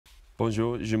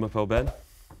Bonjour, je m'appelle Ben.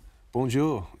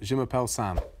 Bonjour, je m'appelle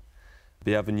Sam.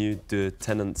 Bienvenue de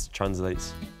Tennent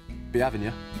translates. Bienvenue.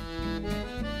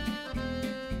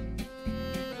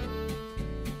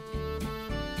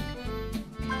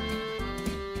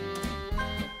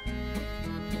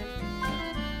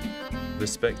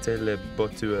 Respectez les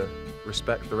batteurs.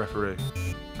 Respect the referee.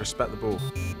 Respect the ball.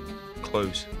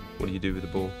 Close. What do you do with the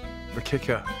ball? The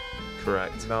kicker.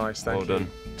 Correct. Nice, thank you. Well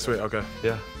done. Sweet, I'll go.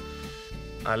 Yeah.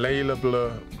 Allez le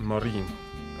bleu marine.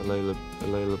 Allez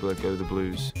bleu, go the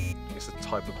blues. It's a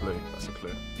type of blue, that's a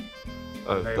clue.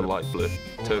 Oh, the light blue.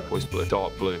 Oh. Turquoise blue.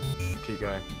 Dark blue. Keep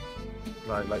going.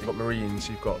 Like you've got Marines,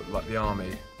 you've got like the Army,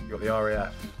 you've got the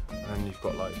RAF, and you've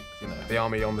got like, you know, the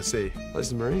Army on the sea. That's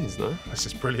the Marines, no? That's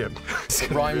just brilliant. It's It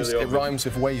gonna be rhymes, really it rhymes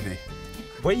with wavy.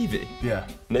 Wavy? Yeah.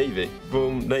 Navy.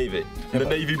 Boom, navy. Yeah, the but-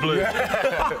 navy blue.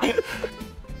 That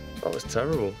was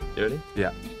terrible. You ready?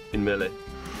 Yeah. In melee.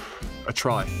 A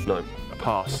try. No. A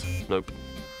pass. Nope.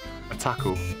 A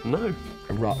tackle. No.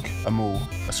 A ruck. A maul.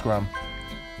 A scrum.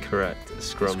 Correct. A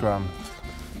scrum. Scrum.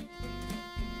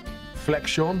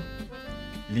 Flexion.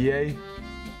 Lié.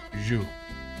 Jeu.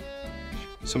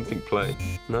 Something play.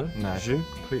 No? No. Jus?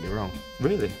 Completely wrong.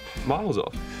 Really? Miles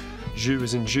off. Jus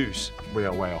is in juice. We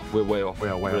are way off. We're way off. We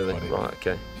are way off, really? buddy. Right,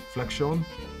 okay. Flexion.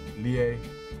 Lié.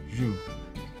 Jeu.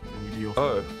 And you do your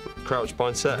Oh, crouch,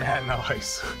 bind, set. Yeah,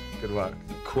 nice. Good work.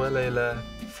 Quel est le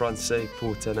français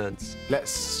pour Tennent?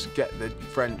 Let's get the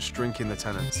French drinking the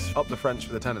tenants. Up the French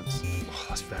for the tenants. Oh,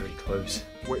 that's very close.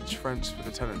 Which French for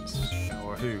the tenants?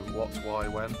 Or who, what, why,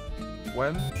 when?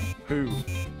 When? Who?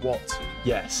 What?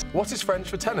 Yes. What is French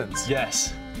for tenants?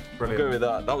 Yes. Brilliant. I'll go with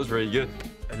that. That was really good.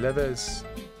 Élèves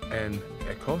en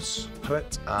Écosse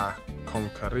prêts à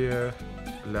conquérir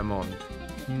le monde.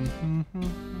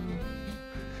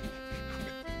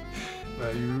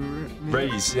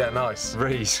 Raise. Yeah, nice.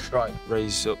 Raise. Right,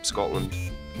 Raise up Scotland.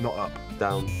 not up,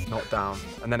 Down. not down.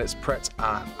 And then it's prêt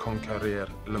à conquérir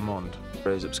le monde.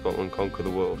 Raise up Scotland, conquer the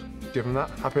world. Give them that?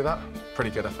 Happy with that? Pretty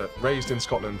good effort. Raised in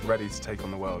Scotland, ready to take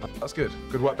on the world. That's good.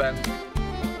 Good work, Ben.